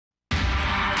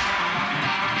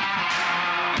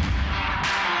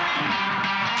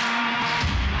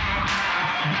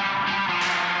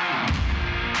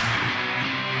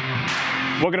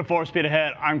Welcome to 4 Speed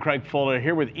Ahead. I'm Craig Fuller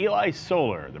here with Eli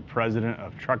Soler, the president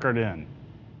of Truckerd-In.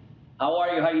 How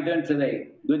are you? How are you doing today?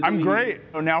 Good to I'm meet great.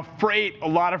 you. Now, a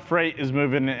lot of freight is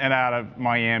moving in and out of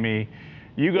Miami.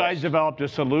 You guys developed a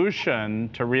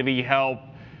solution to really help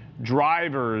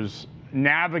drivers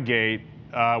navigate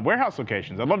warehouse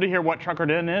locations. I'd love to hear what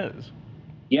Truckerd-In is.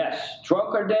 Yes,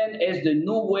 Truckerd-In is the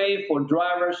new way for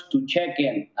drivers to check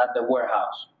in at the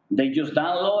warehouse. They just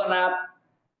download an app.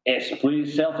 It's pretty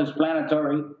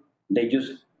self-explanatory. They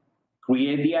just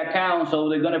create the account. So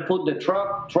they're going to put the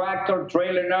truck, tractor,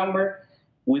 trailer number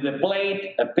with a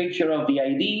plate, a picture of the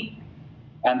ID,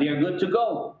 and they're good to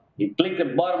go. You click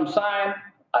the bottom sign.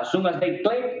 As soon as they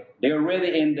click, they're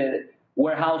already in the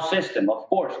warehouse system. Of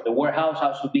course, the warehouse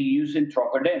has to be using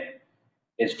Truckerd-In.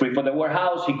 It's free for the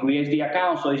warehouse. He creates the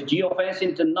account. So it's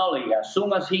geofencing technology. As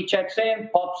soon as he checks in,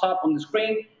 pops up on the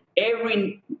screen,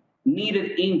 every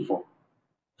needed info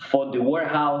for the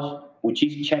warehouse, which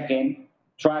is check-in,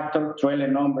 tractor, trailer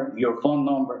number, your phone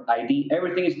number, ID,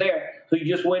 everything is there. So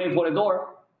you're just waiting for the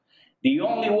door. The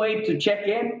only way to check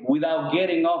in without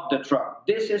getting off the truck.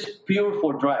 This is pure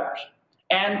for drivers.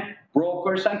 And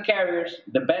brokers and carriers,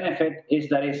 the benefit is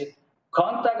that it's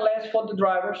contactless for the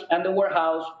drivers and the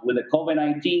warehouse with the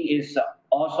COVID-19 is an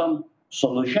awesome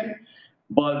solution.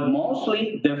 But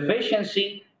mostly the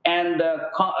efficiency and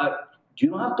the you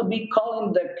don't have to be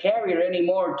calling the carrier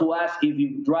anymore to ask if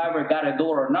your driver got a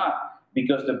door or not,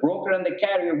 because the broker and the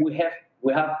carrier,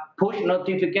 we have push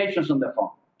notifications on the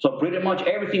phone. So pretty much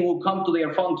everything will come to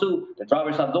their phone too. The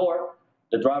driver's at door,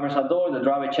 the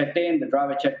driver checked in, the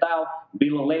driver checked out,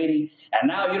 bill of lading. And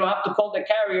now you don't have to call the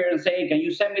carrier and say, can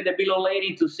you send me the bill of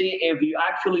lading to see if you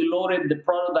actually loaded the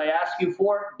product I asked you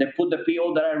for? They put the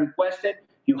PO that I requested.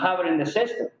 You have it in the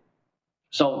system.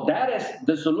 So that is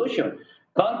the solution.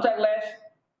 Contactless,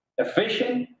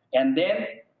 efficient, and then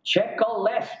check out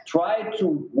less. Try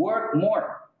to work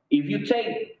more. If you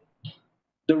take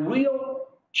the real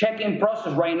check-in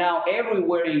process right now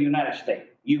everywhere in the United States,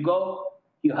 you go,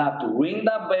 you have to ring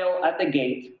that bell at the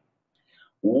gate,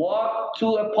 walk to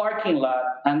a parking lot,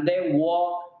 and then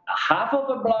walk a half of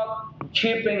a block,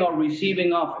 shipping or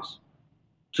receiving office.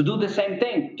 To do the same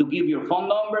thing, to give your phone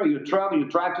number, your truck, your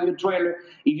tractor, your trailer.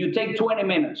 If you take 20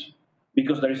 minutes,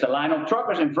 because there is a line of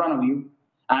truckers in front of you,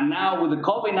 and now with the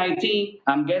COVID-19,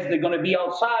 I guess they're going to be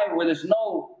outside with the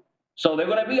snow. So they're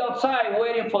going to be outside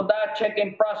waiting for that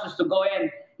check-in process to go in.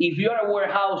 If you're a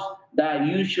warehouse that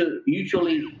you should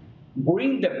usually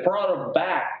bring the product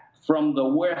back from the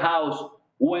warehouse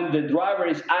when the driver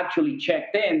is actually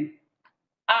checked in,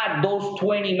 add those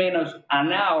 20 minutes,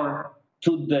 an hour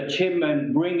to the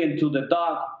shipment, bring it to the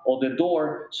dock or the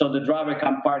door so the driver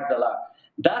can park the lot.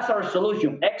 That's our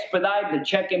solution. Expedite the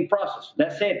check-in process.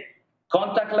 That's it.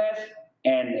 Contactless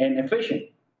and efficient.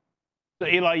 So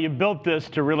Eli, you built this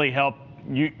to really help.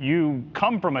 You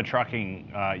come from a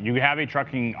trucking, you have a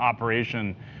trucking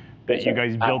operation that you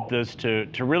guys built this to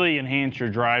really enhance your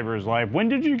driver's life. When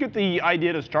did you get the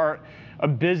idea to start a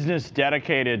business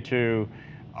dedicated to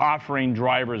offering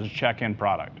drivers a check-in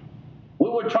product? We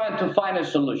were trying to find a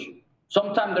solution.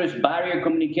 Sometimes there's barrier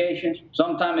communications.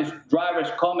 Sometimes drivers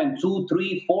come in 2,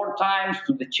 3, 4 times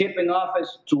to the shipping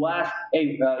office to ask,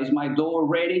 hey, is my door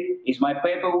ready? Is my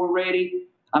paperwork ready?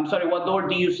 I'm sorry, what door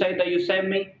do you say that you sent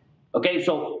me? Okay,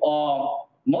 so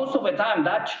most of the time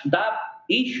that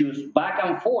issues back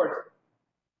and forth.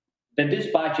 The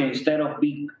dispatcher,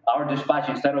 our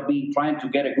dispatcher, instead of trying to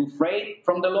get a good freight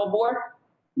from the load board,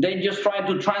 they just try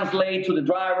to translate to the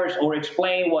drivers or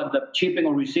explain what the shipping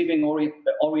or receiving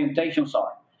orientations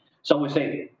are. So we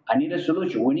say, I need a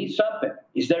solution. We need something.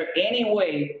 Is there any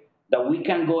way that we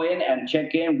can go in and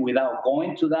check in without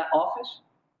going to that office?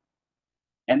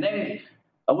 And then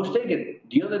I was thinking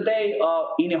the other day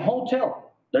in a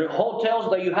hotel, there are hotels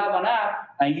that you have an app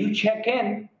and you check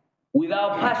in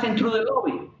without passing through the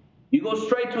lobby. You go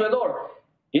straight to the door.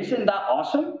 Isn't that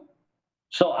awesome?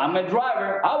 So I'm a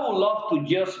driver. I would love to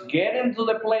just get into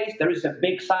the place. There is a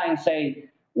big sign saying,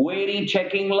 waiting,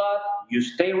 checking lot. You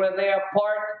stay right there,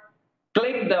 park.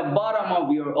 Click the bottom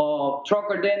of your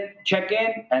Truckerd-In, check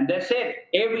in, and that's it.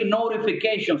 Every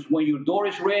notifications when your door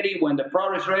is ready, when the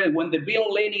product is ready, when the bill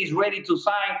of lading is ready to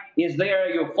sign, is there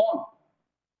on your phone.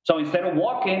 So instead of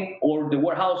walking or the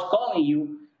warehouse calling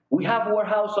you, we have a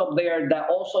warehouse up there that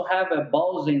also have a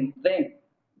buzzing thing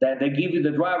that they give you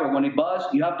the driver. When it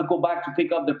buzzes, you have to go back to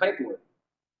pick up the paperwork.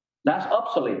 That's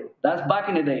obsolete. That's back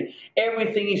in the day.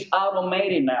 Everything is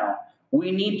automated now.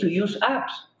 We need to use apps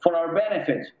for our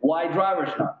benefits. Why drivers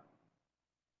not?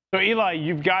 So Eli,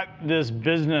 you've got this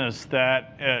business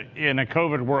that in a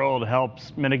COVID world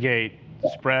helps mitigate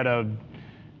spread of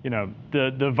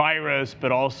the virus,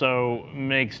 but also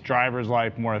makes drivers'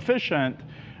 life more efficient.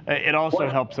 It also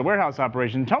helps the warehouse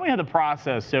operation. Tell me how the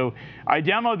process. So I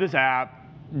download this app.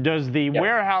 Does the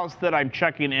warehouse that I'm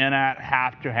checking in at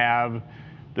have to have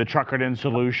the Truckerd-In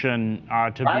solution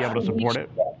to be able to support it?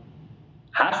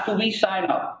 Has to be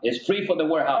signed up. It's free for the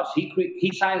warehouse.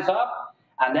 He signs up,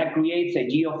 and that creates a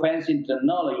geofencing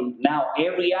technology. Now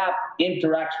every app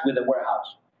interacts with the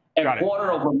warehouse. A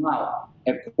quarter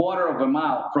of a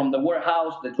mile from the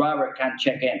warehouse, the driver can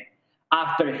check in.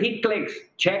 After he clicks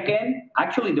check in,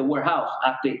 actually the warehouse,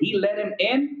 after he let him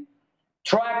in,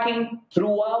 tracking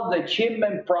throughout the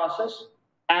shipment process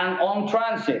and on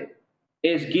transit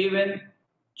is given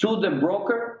to the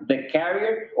broker, the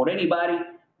carrier, or anybody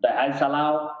that is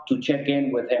allowed to check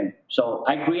in with him. So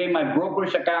I create my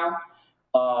brokerage account,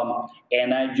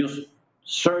 and I just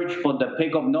search for the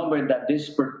pickup number that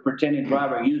this pertaining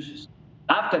driver uses.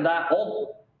 After that,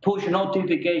 all push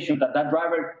notifications that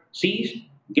driver sees,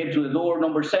 get to the door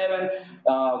number 7,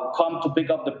 come to pick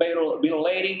up the bill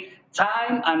lady,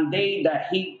 time and day that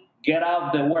he get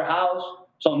out the warehouse.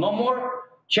 So no more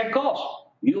check calls.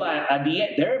 You at the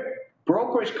end, they're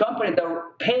brokerage company that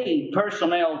pay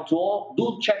personnel to all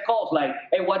do check calls like,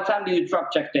 hey, what time do your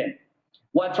truck checked in?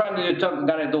 What time do your truck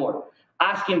got a door?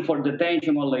 Asking for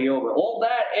detention or layover. All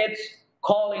that, it's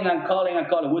calling and calling and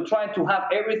calling. We're trying to have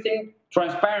everything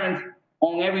transparent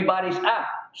on everybody's app.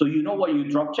 So you know what your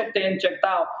truck checked in, checked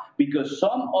out, because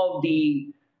some of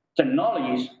the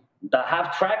technologies that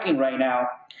have tracking right now,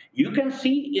 you can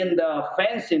see in the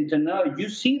fencing technology, you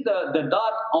see the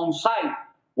dot on site.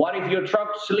 What if your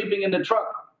truck's sleeping in the truck?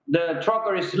 The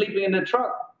trucker is sleeping in the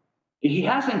truck. He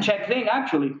hasn't checked in,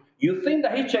 actually. You think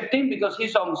that he checked in because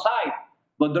he's on site,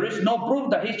 but there is no proof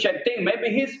that he's checked in. Maybe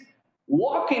he's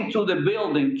walking to the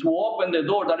building to open the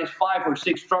door that is 5 or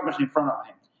 6 truckers in front of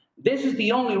him. This is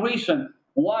the only reason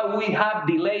why we have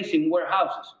delays in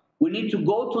warehouses. We need to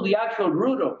go to the actual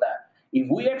root of that. If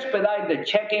we expedite the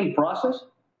check-in process,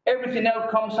 everything else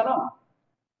comes along.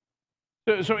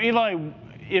 So Eli,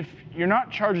 if you're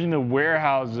not charging the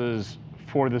warehouses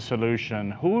for the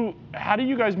solution, how do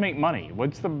you guys make money?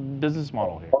 What's the business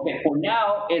model here? Okay, for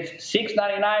now, it's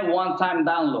 $6.99 one-time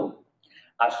download.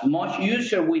 As much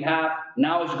user we have,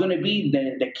 now it's going to be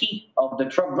the key of the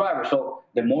truck driver. So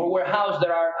the more warehouse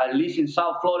there are, at least in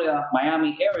South Florida,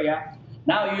 Miami area,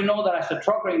 now you know that as a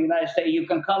trucker in the United States, you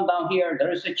can come down here.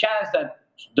 There is a chance that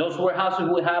those warehouses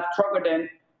will have Truckerd-In,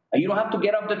 and you don't have to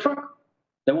get off the truck.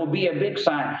 There will be a big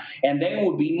sign, and then it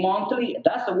will be monthly.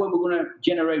 That's the way we're going to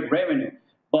generate revenue.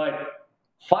 But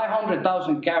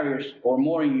 500,000 carriers or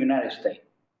more in the United States,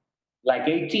 like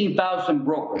 18,000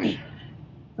 brokers,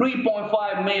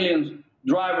 3.5 million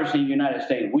drivers in the United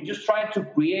States. We're just trying to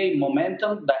create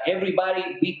momentum that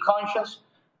everybody be conscious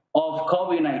of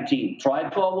COVID-19. Try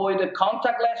to avoid the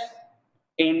contactless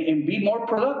and be more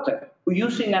productive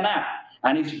using an app.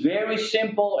 And it's very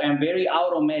simple and very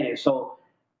automated. So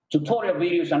tutorial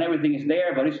videos and everything is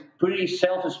there, but it's pretty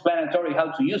self-explanatory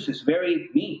how to use it. It's very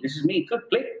me. This is me. Click,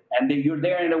 click, and then you're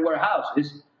there in the warehouse.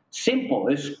 It's simple.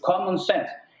 It's common sense.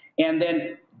 And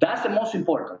then that's the most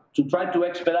important, to try to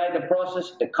expedite the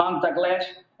process, the contactless,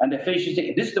 and the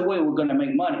efficiency. This is the way we're going to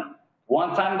make money.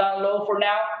 One-time download for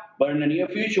now, but in the near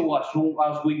future,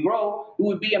 as we grow, it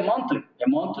will be a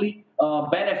monthly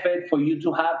benefit for you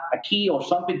to have a key or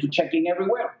something to check in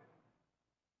everywhere.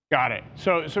 Got it.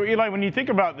 So Eli, when you think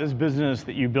about this business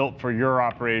that you built for your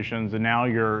operations, and now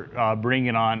you're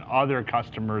bringing on other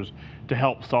customers to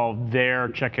help solve their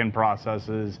check-in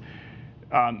processes,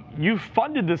 you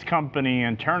funded this company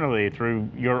internally through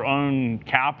your own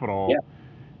capital. Yeah.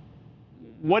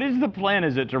 What is the plan?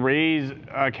 Is it to raise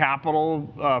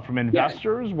capital from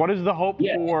investors? Yes. What is the hope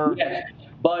for? Yes,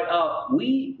 but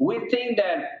we think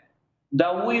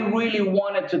that we really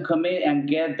wanted to commit and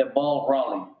get the ball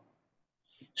rolling.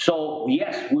 So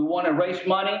yes, we want to raise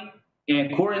money,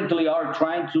 and currently are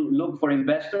trying to look for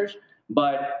investors.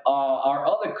 But our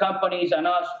other companies and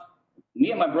us,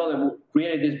 me and my brother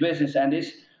created this business, and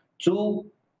it's to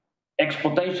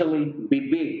exponentially be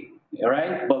big, all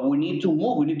right? But we need to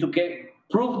move. We need to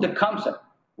prove the concept.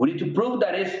 We need to prove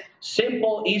that it's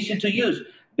simple, easy to use.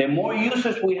 The more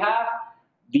users we have,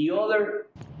 the other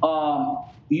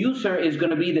user is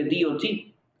going to be the DOT.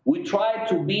 We try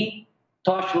to be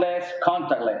touchless,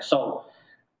 contactless. So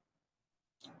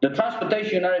the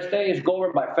transportation in the United States is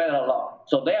governed by federal law.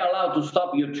 So they're allowed to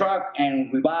stop your truck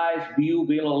and revise, view,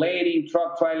 bill of lading,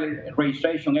 truck trailer,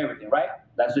 registration, everything, right?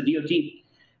 That's the DOT.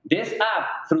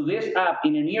 Through this app,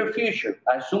 in the near future,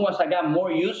 as soon as I got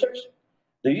more users,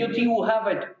 the DOT will have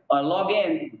a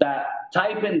login that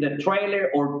type in the trailer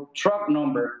or truck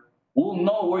number We'll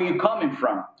know where you're coming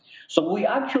from. So we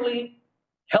actually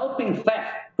helping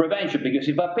theft prevention, because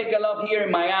if I pick a load here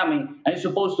in Miami and it's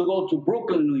supposed to go to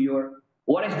Brooklyn, New York,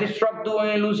 what is this truck doing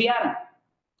in Louisiana?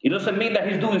 It doesn't mean that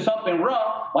he's doing something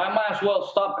wrong, but I might as well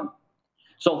stop him.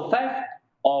 So theft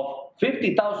of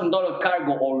 $50,000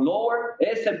 cargo or lower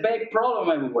is a big problem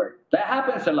everywhere. That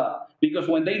happens a lot because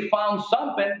when they found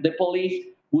something, the police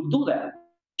would do that.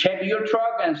 Check your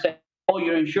truck and say, oh,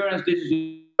 your insurance, this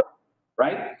is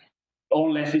right?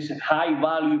 Unless it's high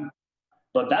value.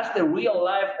 But that's the real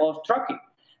life of trucking.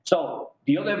 So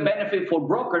the other benefit for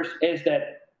brokers is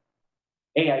that,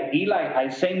 hey, Eli, I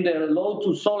send the load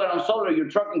to Soler and Soler, your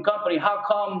trucking company. How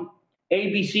come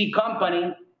ABC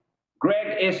company,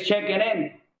 Greg, is checking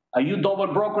in? Are you double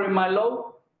brokering my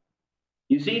load?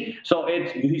 You see? So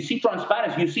you see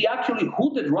transparency. You see actually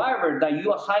who the driver that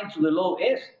you assign to the load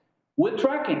is with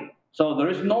tracking. So there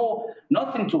is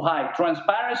nothing to hide.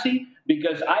 Transparency,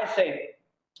 because I say,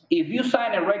 if you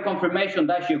sign a rate confirmation,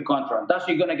 that's your contract. That's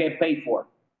what you're going to get paid for.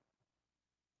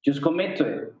 Just commit to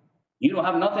it. You don't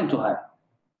have nothing to hide.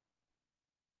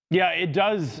 Yeah, it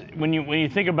does. When you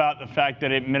think about the fact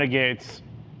that it mitigates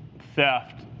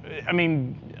theft. I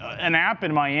mean, an app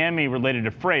in Miami related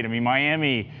to freight. I mean,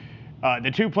 Miami,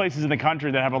 the two places in the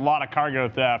country that have a lot of cargo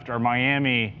theft are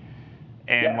Miami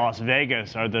and Las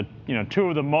Vegas, are the two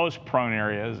of the most prone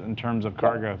areas in terms of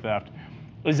cargo theft.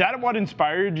 Is that what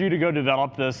inspired you to go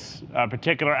develop this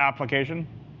particular application?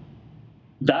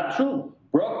 That's true.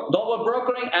 Double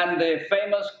brokering and the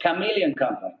famous Chameleon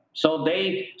company. So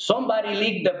somebody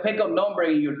leaked the pickup number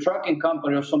in your trucking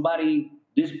company or somebody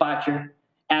dispatcher,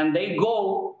 and they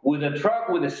go with a truck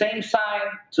with the same sign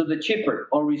to the shipper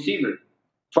or receiver,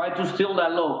 try to steal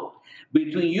that load.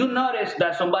 Between you notice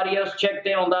that somebody else checked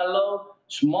in on that load,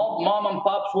 small mom and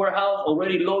pop's warehouse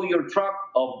already load your truck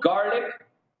of garlic,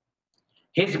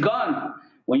 it's gone.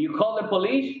 When you call the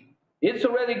police, it's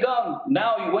already gone.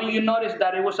 Now, when you notice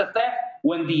that it was a theft,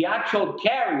 when the actual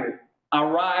carrier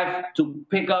arrived to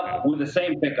pick up with the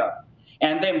same pickup.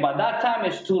 And then by that time,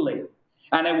 it's too late.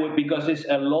 And because it's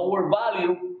a lower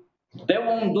value, they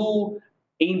won't do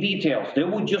in details. They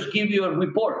will just give you a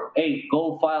report. Hey,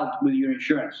 go file with your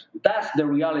insurance. That's the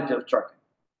reality of trucking.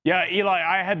 Yeah, Eli,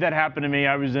 I had that happen to me.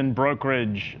 I was in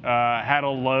brokerage, had a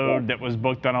load that was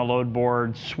booked on a load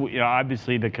board.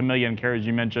 Obviously, the Chameleon carriers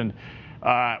you mentioned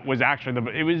was actually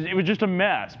it was just a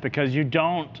mess because you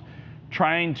don't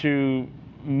trying to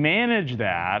manage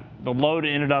that. The load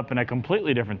ended up in a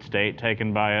completely different state,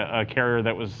 taken by a carrier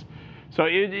that was. So,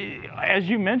 as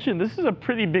you mentioned, this is a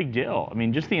pretty big deal. I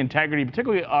mean, just the integrity,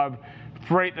 particularly of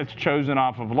freight that's chosen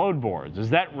off of load boards. Is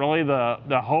that really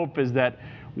the hope? Is that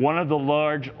one of the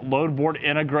large load board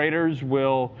integrators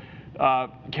will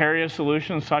carry a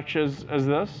solution such as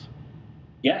this?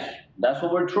 Yes, that's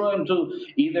what we're trying to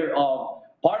either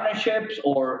partnerships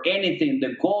or anything.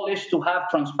 The goal is to have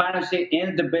transparency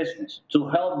in the business to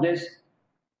help this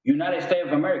United States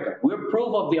of America. We're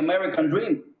proof of the American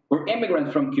dream. We're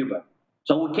immigrants from Cuba.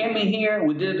 So we came in here,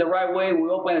 we did it the right way. We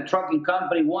opened a trucking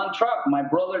company, one truck, my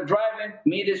brother driving,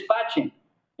 me dispatching.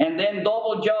 And then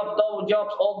double jobs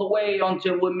all the way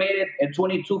until we made it a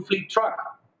 22 fleet truck.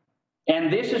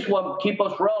 And this is what keeps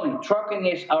us rolling. Trucking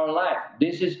is our life.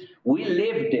 We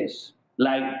live this,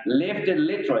 like lived it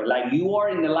literally. Like you are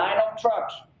in the line of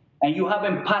trucks and you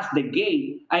haven't passed the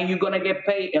gate and you're going to get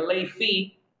paid a late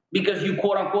fee because you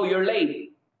quote unquote you're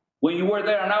late. When you were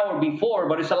there an hour before,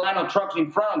 but it's a line of trucks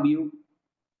in front of you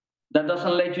that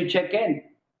doesn't let you check in.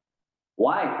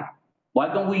 Why?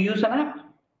 Why don't we use an app?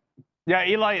 Yeah,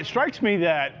 Eli, it strikes me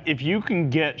that if you can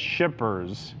get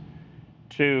shippers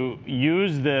to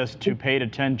use this to paid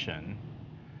attention,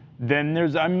 then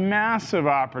there's a massive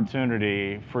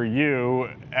opportunity for you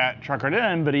at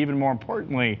Truckerd-In, but even more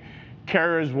importantly,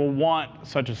 carriers will want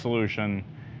such a solution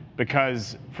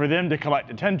because for them to collect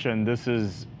attention, this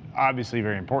is obviously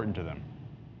very important to them.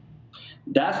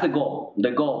 That's the goal.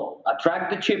 The goal.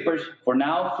 Attract the shippers for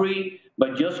now free,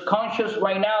 but just conscious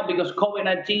right now because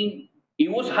COVID-19, it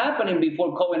was happening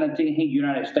before COVID-19 hit the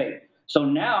United States. So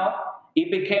now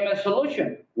it became a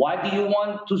solution. Why do you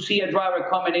want to see a driver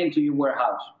coming into your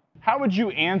warehouse? How would you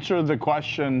answer the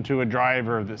question to a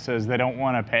driver that says they don't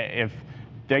want to pay? If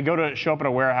they show up at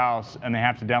a warehouse and they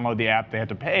have to download the app, they have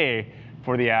to pay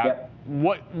for the app. Yep.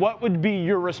 What would be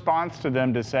your response to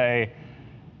them to say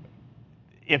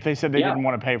if they said they didn't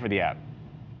want to pay for the app?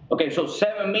 Okay, so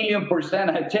 7,000,000%,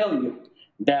 I tell you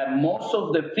that most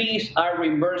of the fees are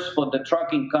reimbursed for the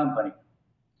trucking company.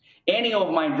 Any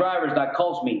of my drivers that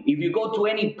calls me, if you go to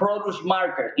any produce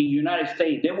market in the United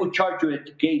States, they will charge you a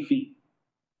gate fee.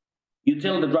 You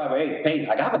tell the driver, hey, pay.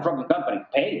 I have a trucking company,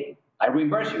 pay. I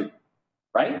reimburse you.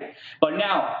 right? But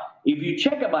now, if you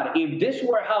check about it, if this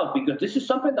warehouse, because this is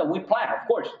something that we plan, of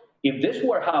course, if this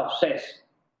warehouse says,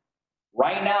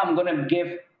 right now I'm going to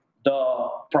give the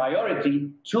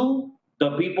priority to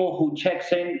the people who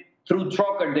checks in through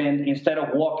Truckerd-In instead of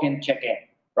walk-in check-in,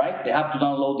 right? They have to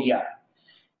download the app.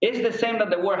 It's the same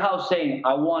that the warehouse saying,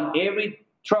 I want every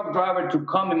truck driver to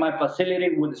come in my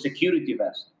facility with a security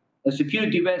vest. A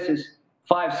security vest is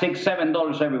 $5, $6,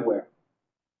 $7 everywhere.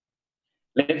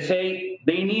 Let's say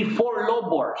they need 4 load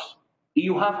bars.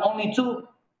 You have only 2.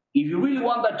 If you really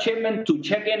want that shipment to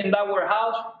check in that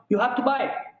warehouse, you have to buy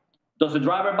it. Does the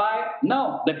driver buy it?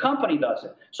 No, the company does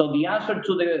it. So the answer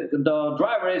to the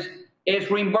driver is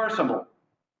reimbursable.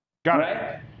 Got right?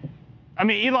 it. I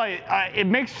mean, Eli, it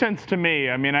makes sense to me.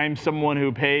 I mean, I'm someone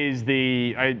who pays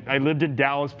I lived in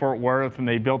Dallas, Fort Worth, and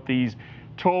they built these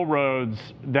toll roads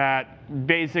that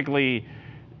basically,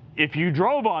 if you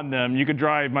drove on them, you could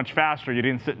drive much faster. You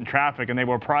didn't sit in traffic, and they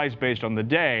were priced based on the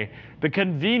day. The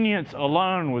convenience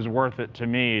alone was worth it to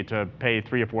me to pay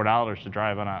 $3 or $4 to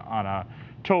drive on a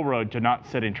toll road to not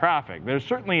sit in traffic. There's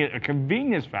certainly a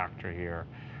convenience factor here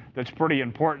that's pretty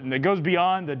important. That goes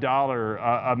beyond the dollar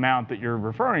amount that you're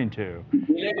referring to.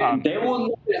 They will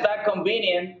notice that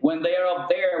convenient when they are up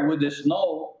there with the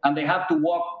snow and they have to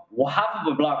walk half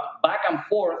of a block back and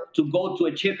forth to go to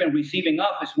a chip and receiving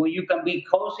office where you can be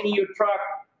coasting your truck,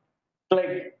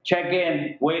 click, check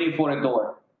in, waiting for a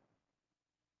door.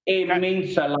 It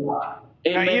means a lot.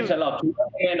 It means a lot. 2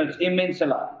 minutes, it means a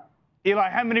lot.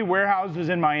 Eli, how many warehouses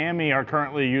in Miami are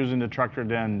currently using the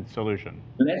Truckerd-In solution?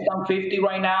 Less than 50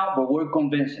 right now, but we're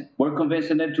convincing. We're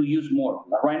convincing them to use more.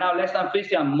 Right now, less than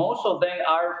 50, and most of them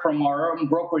are from our own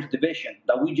brokerage division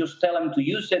that we just tell them to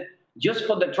use it just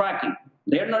for the tracking.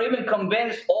 They're not even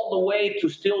convinced all the way to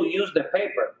still use the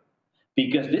paper,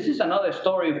 because this is another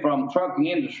story from trucking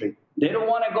industry. They don't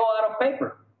want to go out of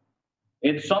paper.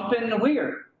 It's something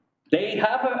weird. They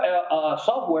have a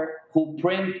software who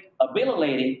print a bill of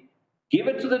lading, give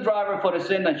it to the driver for the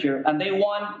signature, and they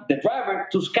want the driver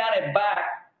to scan it back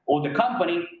or the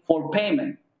company for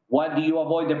payment. Why do you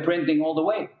avoid the printing all the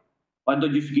way? Why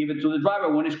don't you just give it to the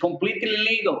driver when it's completely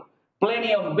legal?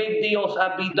 Plenty of big deals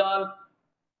have been done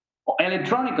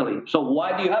electronically. So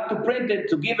why do you have to print it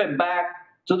to give it back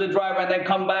to the driver and then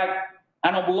come back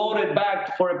and upload it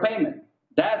back for a payment?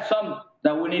 That's something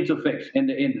that we need to fix in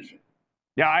the industry.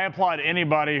 Yeah, I applaud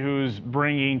anybody who's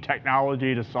bringing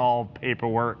technology to solve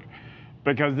paperwork,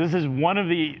 because this is one of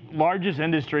the largest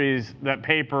industries that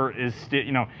paper is still,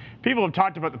 people have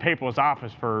talked about the paperless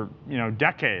office for,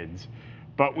 decades,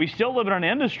 but we still live in an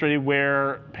industry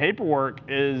where paperwork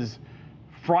is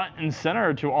front and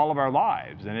center to all of our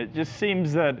lives. And it just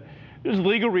seems that there's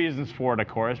legal reasons for it, of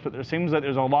course, but there seems that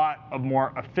there's a lot of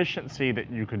more efficiency that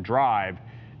you could drive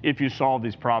if you solve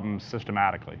these problems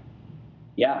systematically.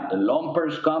 Yeah, the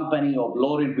lumpers company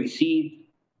upload and receive.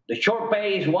 The short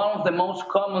pay is one of the most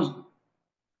common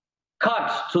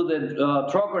cuts to the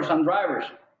truckers and drivers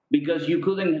because you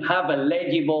couldn't have a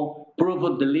legible proof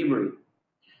of delivery.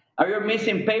 Are you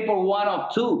missing paper 1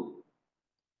 of 2?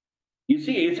 You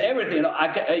see, it's everything.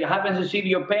 I haven't received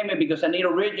your payment because I need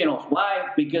originals. Why?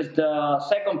 Because the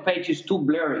second page is too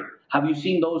blurry. Have you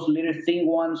seen those little thin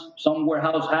ones? Some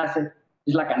warehouse has it.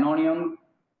 It's like an onion.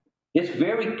 It's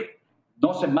very,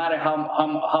 doesn't matter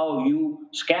how you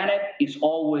scan it, it's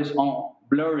always on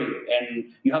blurry, and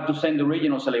you have to send the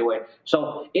originals anyway.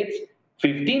 So it's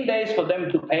 15 days for them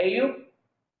to pay you,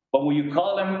 but when you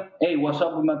call them, hey, what's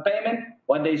up with my payment?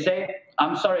 What they say,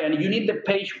 I'm sorry, and you need the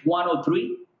page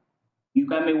 103. You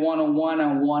got me 101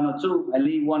 and 102. I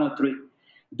leave 103.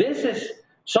 This is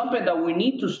something that we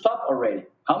need to stop already.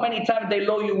 How many times they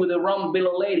load you with the wrong bill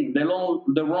of lading, the wrong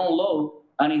load,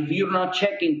 and if you're not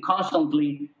checking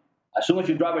constantly, as soon as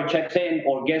your driver checks in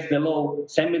or gets the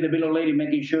load, send me the bill of lading,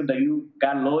 making sure that you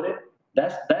got loaded.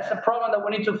 That's a problem that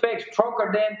we need to fix.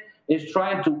 Truckerd-In is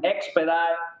trying to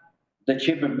expedite the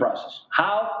shipping process.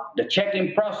 How? The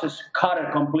check-in process cut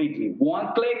it completely.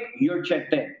 1 click, you're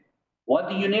checked in. What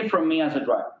do you need from me as a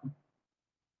driver?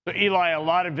 So Eli, a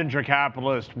lot of venture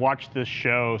capitalists watch this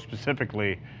show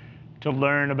specifically to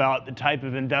learn about the type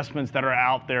of investments that are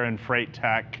out there in freight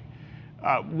tech.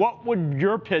 What would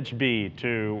your pitch be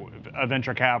to a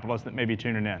venture capitalist that may be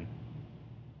tuning in?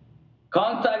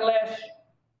 Contactless,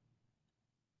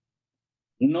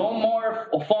 no more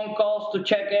phone calls to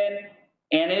check in,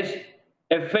 and it's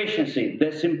efficiency.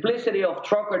 The simplicity of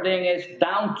Truckerd-In is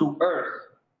down to earth,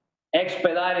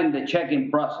 expediting the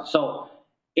check-in process. So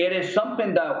it is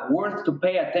something that worth to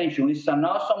pay attention. It's an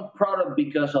awesome product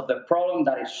because of the problem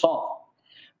that is solved.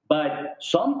 But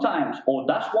sometimes,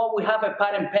 that's why we have a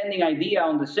patent pending idea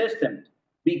on the system.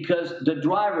 because the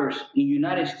drivers in the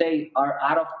United States are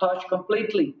out of touch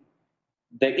completely.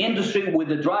 The industry with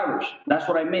the drivers. That's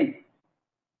what I mean.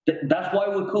 That's why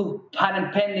we could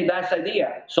patent pending that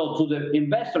idea. So to the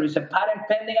investor, it's a patent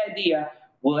pending idea.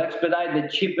 Will expedite the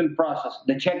shipping process,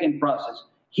 the check-in process.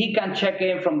 He can check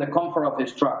in from the comfort of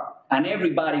his truck, and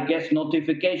everybody gets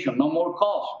notification. No more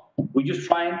calls. We're just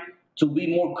trying to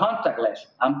be more contactless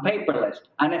and paperless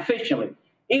and efficiently.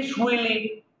 It's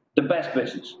really the best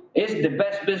business. It's the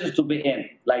best business to be in.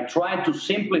 Like trying to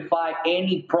simplify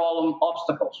any problem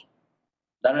obstacles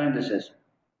that are in the system.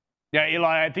 Yeah,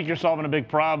 Eli, I think you're solving a big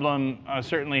problem. I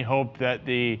certainly hope that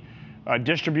the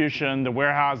distribution, the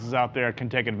warehouses out there can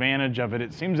take advantage of it.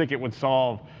 It seems like it would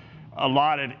solve a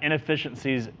lot of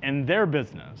inefficiencies in their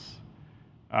business.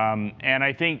 And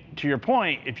I think, to your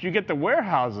point, if you get the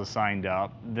warehouses signed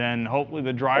up, then hopefully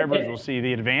the drivers will see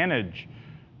the advantage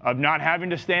of not having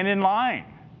to stand in line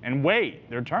and wait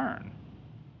their turn.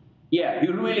 Yeah,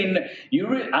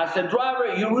 as a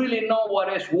driver, you really know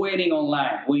what is waiting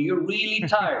online. When you're really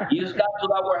tired, you just got to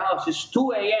that warehouse, it's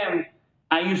 2 a.m.,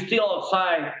 and you're still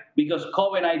outside because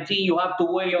COVID-19, you have to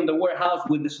wait on the warehouse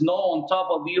with the snow on top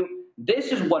of you.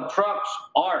 This is what trucks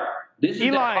are. This is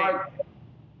Eli,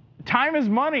 time is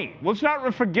money. Let's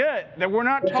not forget that we're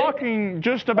not talking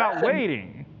just about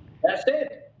waiting. That's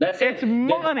it. That's it. It's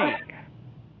money.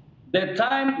 The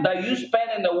time that you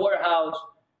spend in the warehouse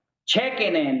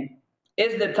checking in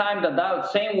is the time that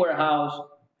that same warehouse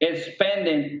is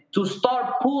spending to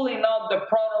start pulling out the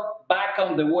product back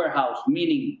on the warehouse,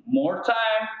 meaning more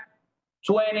time,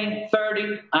 20, 30,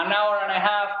 an hour and a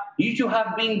half. You should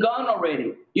have been gone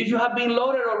already. You should have been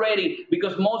loaded already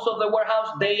because most of the warehouse,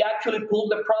 they actually pull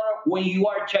the product when you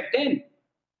are checked in.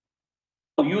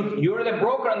 You're the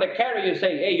broker and the carrier. You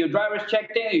say, hey, your driver's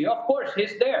checked in. Of course,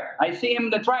 he's there. I see him in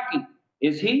the tracking.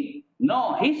 Is he?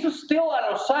 No, he's still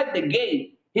outside the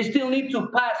gate. He still needs to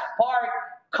pass, park,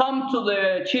 come to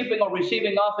the shipping or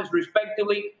receiving office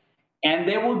respectively, and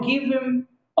they will give him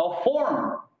a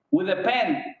form with a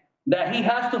pen that he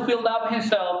has to fill out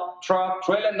himself, truck,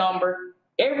 trailer number,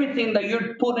 everything that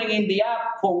you're putting in the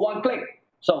app for one click.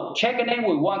 So checking in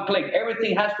with one click,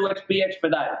 everything has to be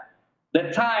expedited.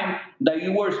 The time that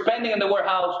you were spending in the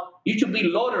warehouse, you should be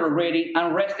loaded already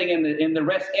and resting in the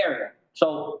rest area.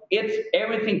 So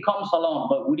everything comes along,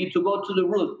 but we need to go to the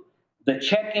root. The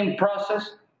check-in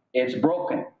process is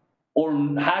broken or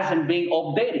hasn't been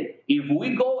updated. If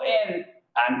we go in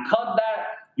and cut that,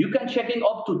 you can check in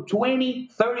up to 20,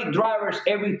 30 drivers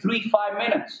every 3-5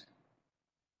 minutes.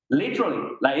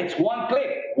 Literally, like it's one click.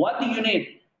 What do you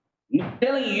need? I'm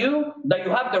telling you that you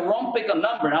have the wrong pickup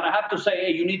number, and I have to say,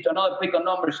 hey, you need another pickup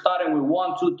number starting with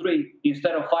 1, 2, 3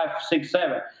 instead of 5, 6,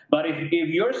 7. But if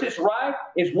yours is right,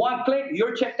 it's one click,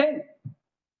 you're checked in.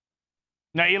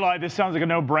 Now, Eli, this sounds like a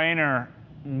no-brainer.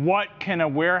 What can a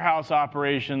warehouse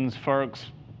operations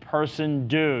person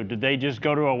do? Do they just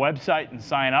go to a website and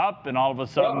sign up, and all of a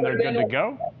sudden they're good to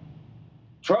go?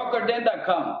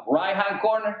 Truckerd-In.com, right-hand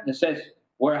corner, it says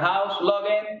warehouse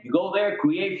login. You go there,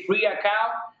 create free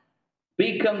account.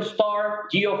 Beacon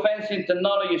start, geofencing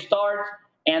technology starts,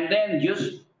 and then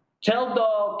just tell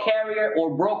the carrier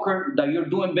or broker that you're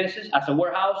doing business as a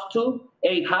warehouse too.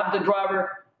 Hey, have the driver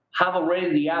have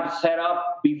already the app set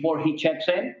up before he checks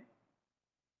in.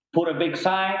 Put a big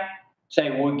sign, say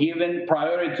we're giving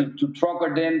priority to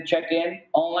Truckerd-In check-in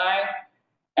online,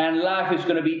 and life is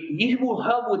going to be, it will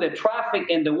help with the traffic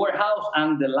in the warehouse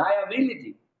and the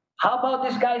liability. How about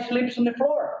this guy sleeps on the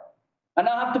floor and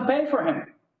I have to pay for him?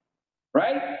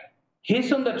 Right?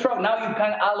 He's on the truck. Now you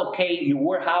can allocate your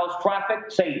warehouse traffic.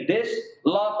 Say this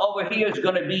lot over here is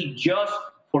going to be just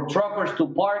for truckers to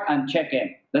park and check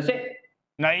in. That's it.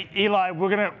 Now, Eli,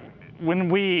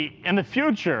 in the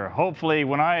future, hopefully,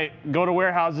 when I go to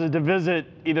warehouses to visit,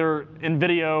 either in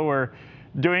video or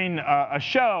doing a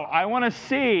show, I want to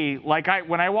see, like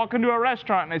when I walk into a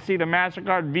restaurant and I see the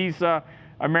MasterCard, Visa,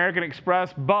 American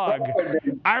Express bug,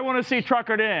 I want to see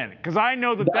Truckerd-In, because I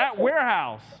know that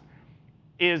warehouse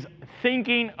is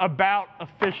thinking about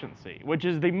efficiency, which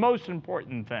is the most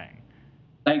important thing.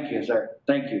 Thank you, sir.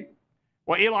 Thank you.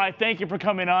 Well, Eli, thank you for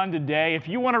coming on today. If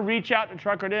you want to reach out to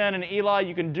Truckerd-In and Eli,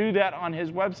 you can do that on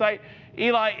his website.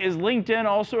 Eli, is LinkedIn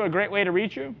also a great way to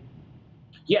reach you?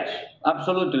 Yes,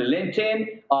 absolutely.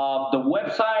 LinkedIn, the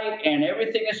website, and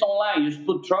everything is online. You just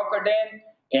put Truckerd-In,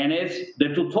 and the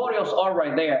tutorials are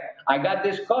right there. I got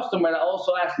this customer that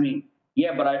also asked me,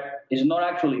 yeah, but it's not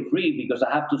actually free because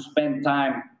I have to spend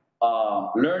time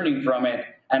learning from it.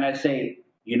 And I say,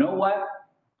 you know what?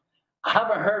 I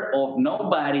haven't heard of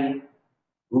nobody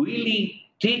really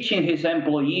teaching his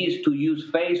employees to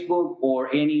use Facebook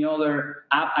or any other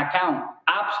app account.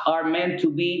 apps are meant to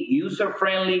be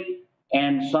user-friendly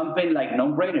and something like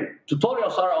no-brainer.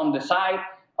 Tutorials are on the side,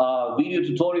 video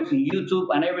tutorials in YouTube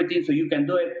and everything, so you can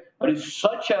do it. But it's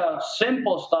such a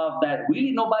simple stuff that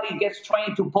really nobody gets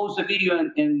trained to post a video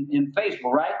in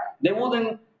Facebook, right? They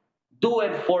wouldn't do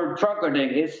it for Truckerd-In.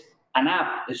 It's an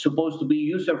app. It's supposed to be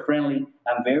user-friendly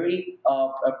and very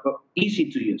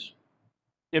easy to use.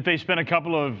 If they spend a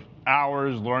couple of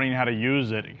hours learning how to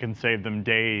use it, it can save them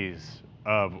days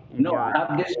of No, work. I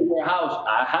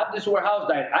have this warehouse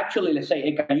that actually, let's say,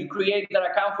 hey, can you create that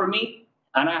account for me?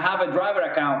 And I have a driver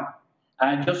account.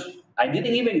 I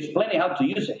didn't even explain how to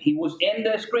use it. He was in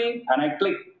the screen, and I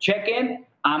clicked check in,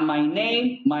 and my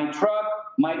name, my truck,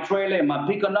 my trailer, and my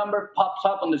pickup number pops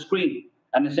up on the screen.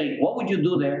 And they say, what would you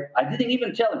do there? I didn't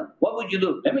even tell him. What would you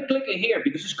do? Let me click it here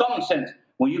because it's common sense.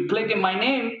 When you click in my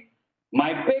name,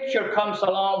 my picture comes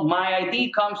along, my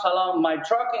ID comes along, my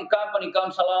trucking company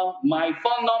comes along, my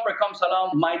phone number comes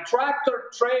along, my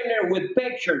tractor trailer with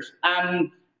pictures,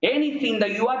 and anything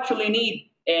that you actually need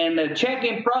in the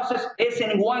check-in process is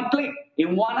in one click,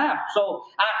 in one app. So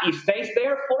it stays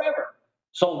there forever.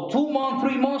 So 2 months,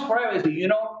 3 months, forever.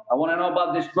 I want to know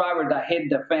about this driver that hit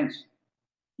the fence.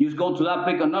 You just go to that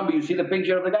pickup number, you see the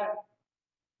picture of the guy.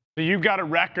 So you've got a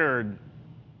record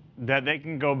that they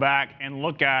can go back and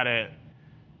look at it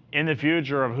in the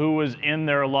future of who was in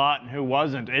their lot and who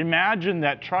wasn't. Imagine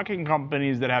that trucking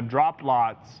companies that have dropped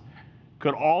lots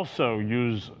could also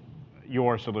use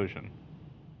your solution.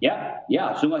 Yeah.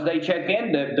 As soon as they check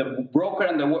in, the broker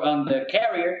and the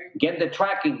carrier get the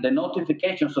tracking, the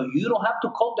notification, so you don't have to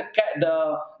call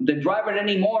the driver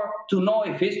anymore to know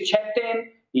if he's checked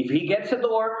in, if he gets a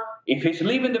door, if he's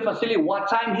leaving the facility, what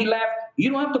time he left.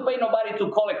 You don't have to pay nobody to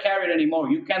call a carrier anymore.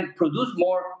 You can produce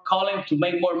more, calling to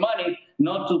make more money,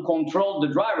 not to control the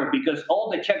driver, because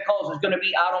all the check calls is going to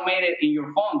be automated in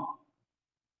your phone.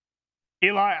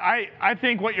 Eli, I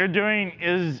think what you're doing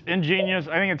is ingenious.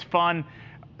 I think it's fun.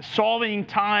 Solving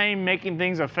time, making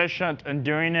things efficient, and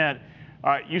doing it.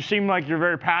 You seem like you're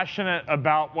very passionate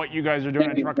about what you guys are doing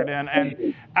at Truckerd-In.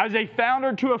 And as a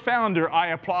founder to a founder, I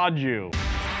applaud you.